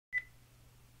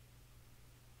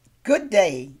Good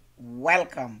day,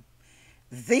 welcome.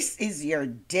 This is your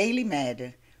Daily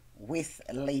Med with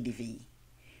Lady V.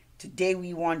 Today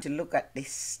we want to look at the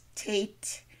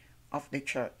state of the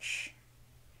church.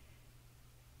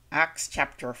 Acts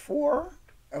chapter 4,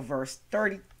 verse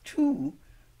 32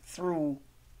 through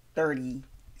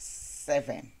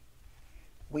 37.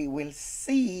 We will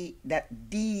see that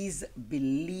these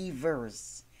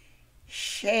believers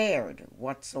shared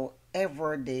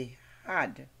whatsoever they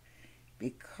had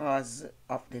because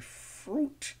of the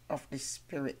fruit of the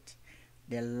Spirit,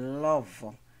 the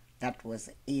love that was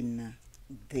in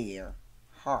their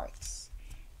hearts.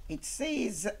 It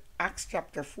says, Acts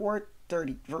chapter 4,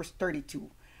 verse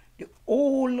 32, the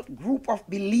whole group of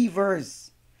believers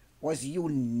was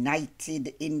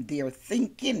united in their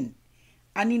thinking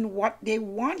and in what they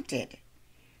wanted.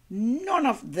 None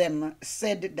of them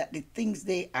said that the things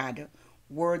they had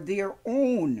were their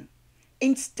own.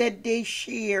 Instead, they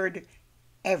shared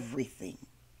everything.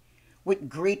 With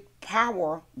great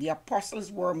power, the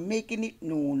apostles were making it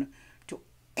known to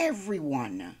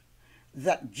everyone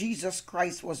that Jesus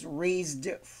Christ was raised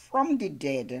from the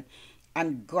dead,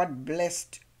 and God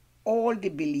blessed all the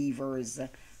believers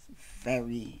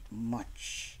very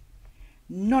much.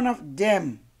 None of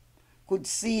them could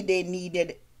say they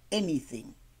needed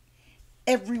anything.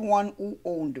 Everyone who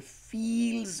owned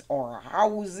fields or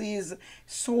houses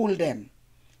sold them.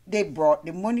 They brought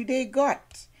the money they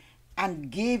got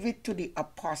and gave it to the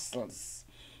apostles.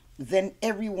 Then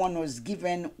everyone was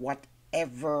given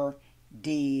whatever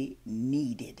they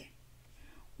needed.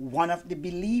 One of the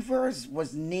believers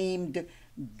was named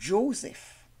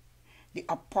Joseph. The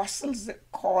apostles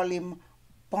call him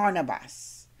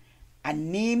Barnabas, a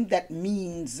name that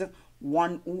means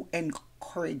one who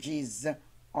encourages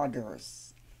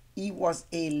others. He was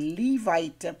a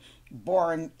Levite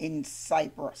born in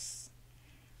Cyprus.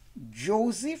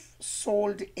 Joseph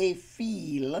sold a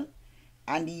field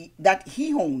that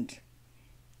he owned.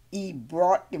 He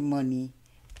brought the money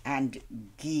and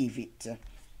gave it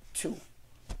to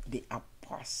the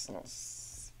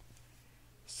apostles.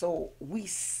 So we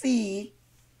see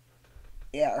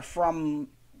from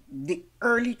the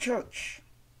early church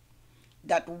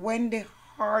that when the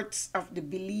hearts of the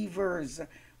believers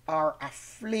are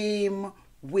aflame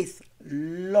with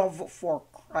love for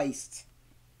Christ,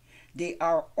 they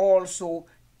are also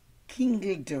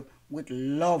kindled with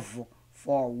love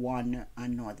for one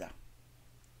another.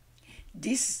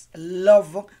 This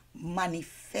love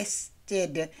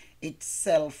manifested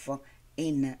itself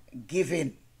in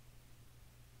giving.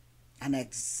 An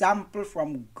example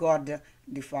from God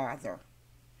the Father.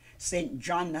 St.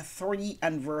 John 3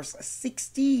 and verse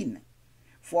 16.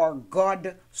 For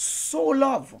God so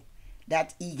loved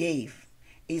that he gave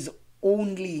his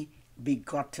only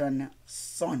begotten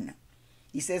Son.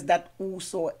 He says that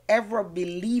whosoever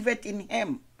believeth in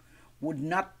him would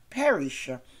not perish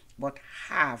but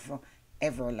have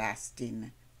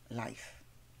everlasting life.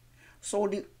 So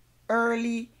the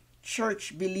early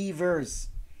church believers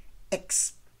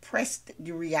expressed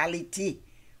the reality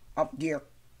of their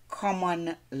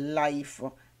common life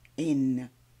in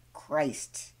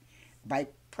Christ by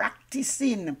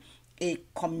practicing a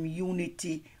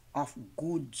community of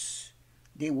goods.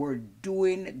 They were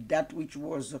doing that which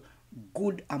was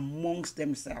good amongst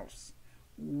themselves,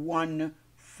 one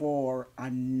for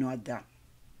another.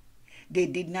 They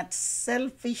did not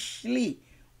selfishly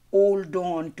hold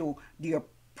on to their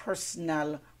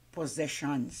personal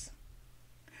possessions,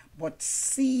 but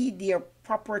see their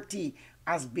property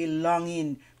as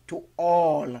belonging to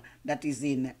all that is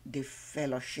in the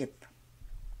fellowship.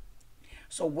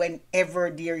 So whenever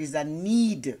there is a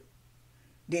need,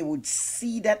 they would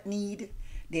see that need.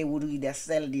 They would either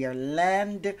sell their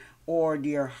land or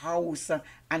their house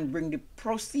and bring the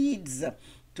proceeds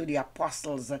to the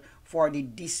apostles for the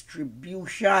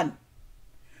distribution.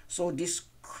 So this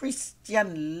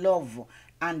Christian love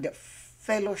and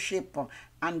fellowship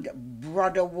and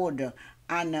brotherhood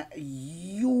and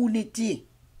unity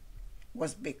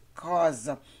was because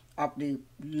of the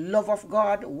love of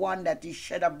God, one that is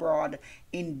shed abroad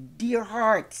in their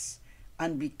hearts,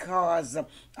 and because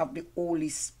of the Holy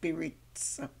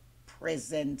Spirit's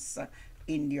presence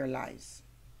in their lives.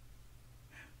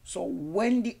 So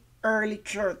when the early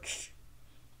church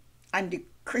and the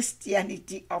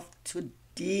Christianity of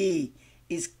today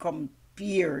is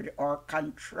compared or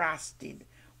contrasted,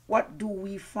 what do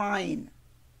we find?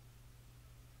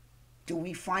 Do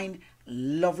we find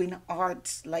loving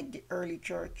hearts like the early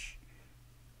church,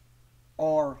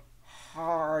 or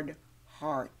hard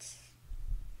hearts?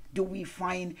 Do we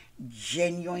find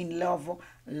genuine love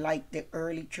like the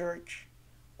early church,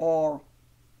 or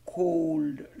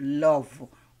cold love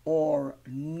or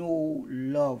no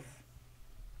love?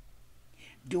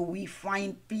 Do we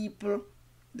find people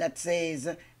that says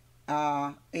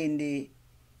in the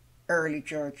early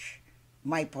church,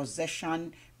 my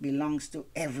possession belongs to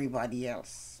everybody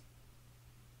else?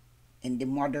 In the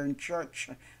modern church,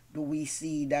 do we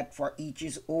see that for each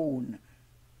his own?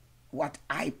 What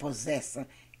I possess,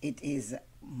 it is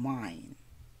mine.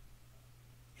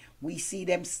 We see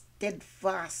them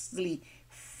steadfastly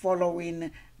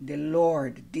following the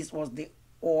Lord. This was the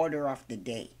order of the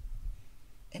day.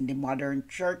 In the modern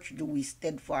church, do we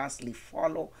steadfastly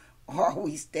follow, or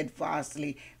we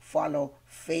steadfastly follow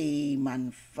fame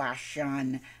and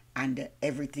fashion and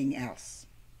everything else?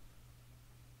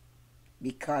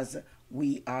 Because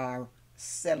we are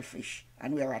selfish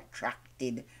and we are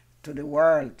attracted to the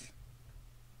world.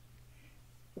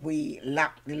 We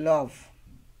lack the love.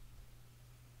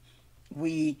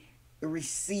 We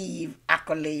receive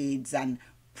accolades and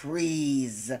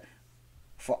praise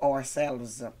for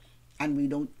ourselves, and we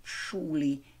don't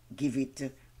truly give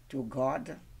it to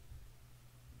God.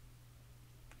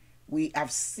 We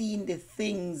have seen the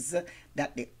things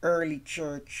that the early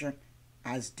church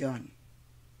has done.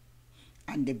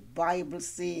 And the Bible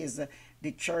says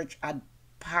the church had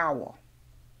power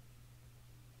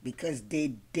because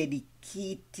they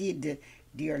dedicated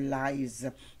their lives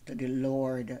to the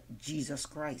Lord Jesus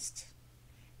Christ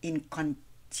in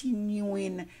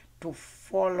continuing to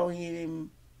follow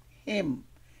him in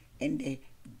the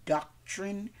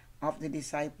doctrine of the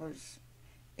disciples,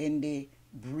 in the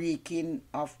breaking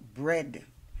of bread,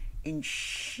 in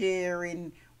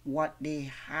sharing what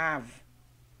they have,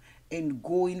 in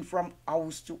going from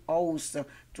house to house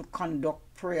to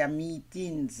conduct prayer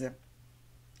meetings.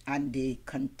 And they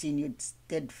continued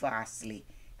steadfastly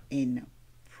in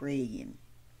praying.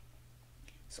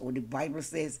 So the Bible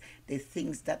says the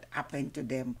things that happened to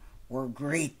them were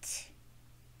great.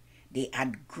 They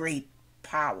had great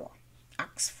power.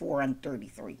 Acts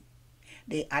 4:33.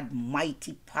 They had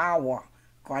mighty power,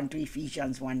 according to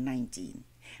Ephesians 1:19.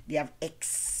 They have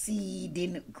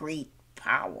exceeding great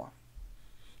power.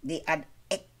 They had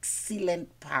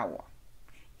excellent power,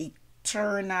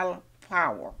 eternal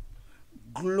power,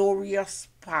 glorious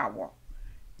power,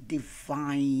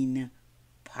 divine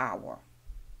power.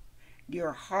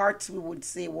 Their hearts, we would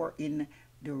say, were in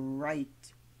the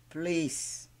right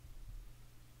place.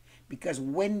 Because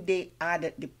when they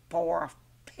had the power of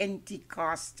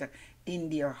Pentecost in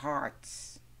their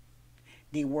hearts,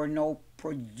 they were now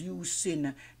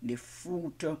producing the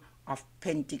fruit of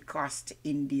Pentecost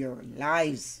in their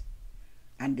lives.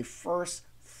 And the first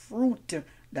fruit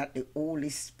that the Holy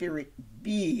Spirit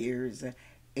bears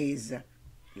is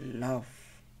love.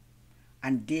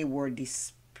 And they were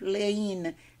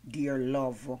displaying their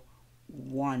love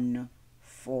one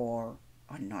for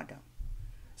another.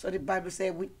 So the Bible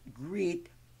says with great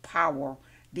power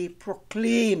they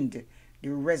proclaimed the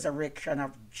resurrection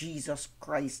of Jesus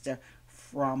Christ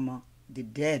from the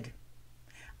dead.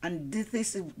 And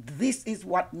this is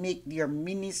what makes their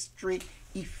ministry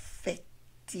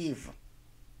effective.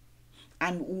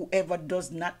 And whoever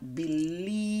does not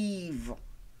believe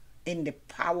in the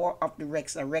power of the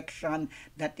resurrection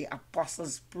that the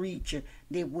apostles preach,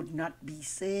 they would not be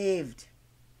saved.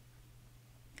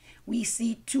 We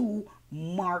see two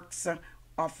marks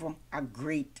of a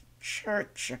great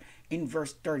church in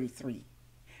verse 33.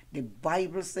 The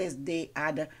Bible says they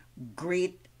had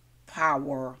great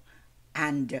power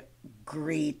and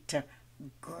great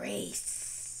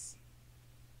grace.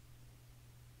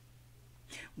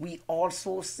 We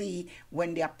also see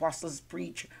when the apostles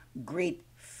preach, great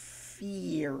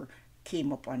fear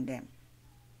came upon them.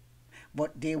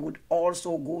 But they would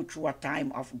also go through a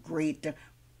time of great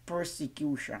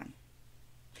persecution.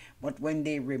 But when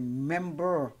they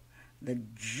remember the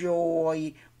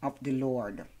joy of the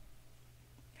Lord,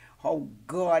 how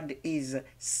God is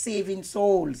saving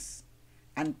souls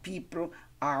and people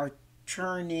are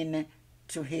turning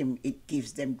to him, it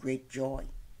gives them great joy.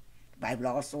 The Bible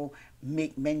also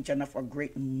make mention of a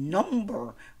great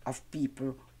number of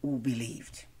people who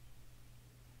believed.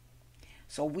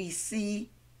 So we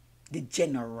see the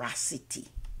generosity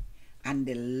and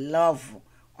the love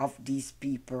of these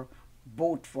people,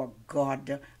 both for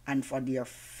God and for their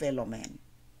fellow men.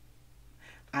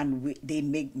 And they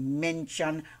make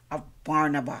mention of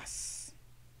Barnabas,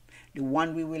 the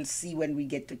one we will see when we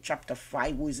get to chapter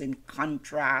 5, who is in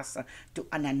contrast to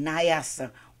Ananias,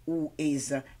 who is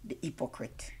the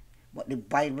hypocrite. But the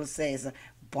Bible says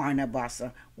Barnabas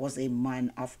was a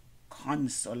man of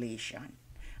consolation.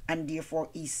 And therefore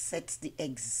he sets the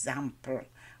example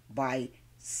by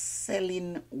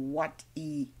selling what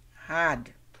he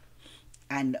had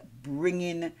and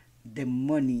bringing the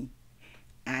money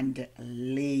and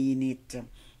laying it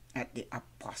at the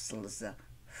apostles'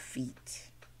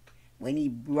 feet. When he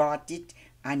brought it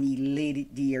and he laid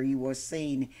it there, he was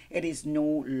saying, it is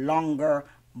no longer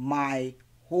my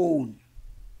own.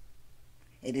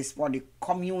 It is for the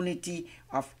community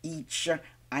of each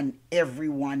and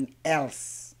everyone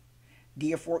else.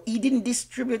 Therefore, he didn't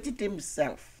distribute it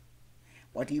himself,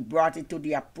 but he brought it to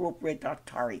the appropriate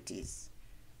authorities,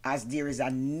 as there is a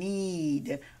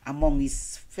need among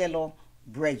his fellow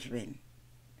brethren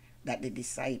that the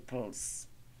disciples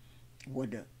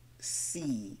would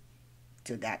see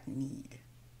to that need.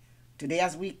 Today,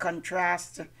 as we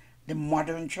contrast the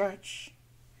modern church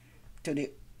to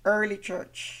the early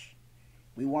church,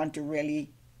 we want to really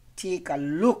take a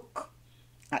look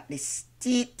at the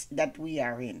state that we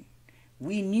are in.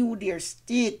 We knew their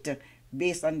state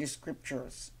based on the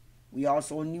scriptures. We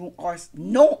also know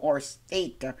our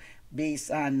state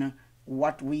based on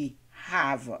what we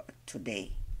have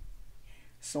today.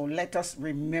 So let us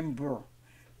remember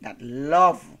that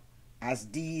love, as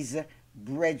these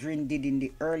brethren did in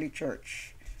the early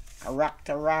church,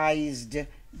 characterized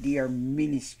their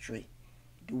ministry,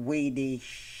 the way they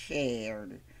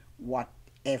shared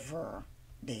whatever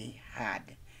they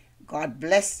had. God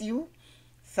bless you.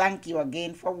 Thank you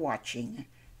again for watching,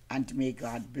 and may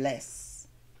God bless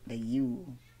the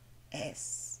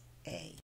USA.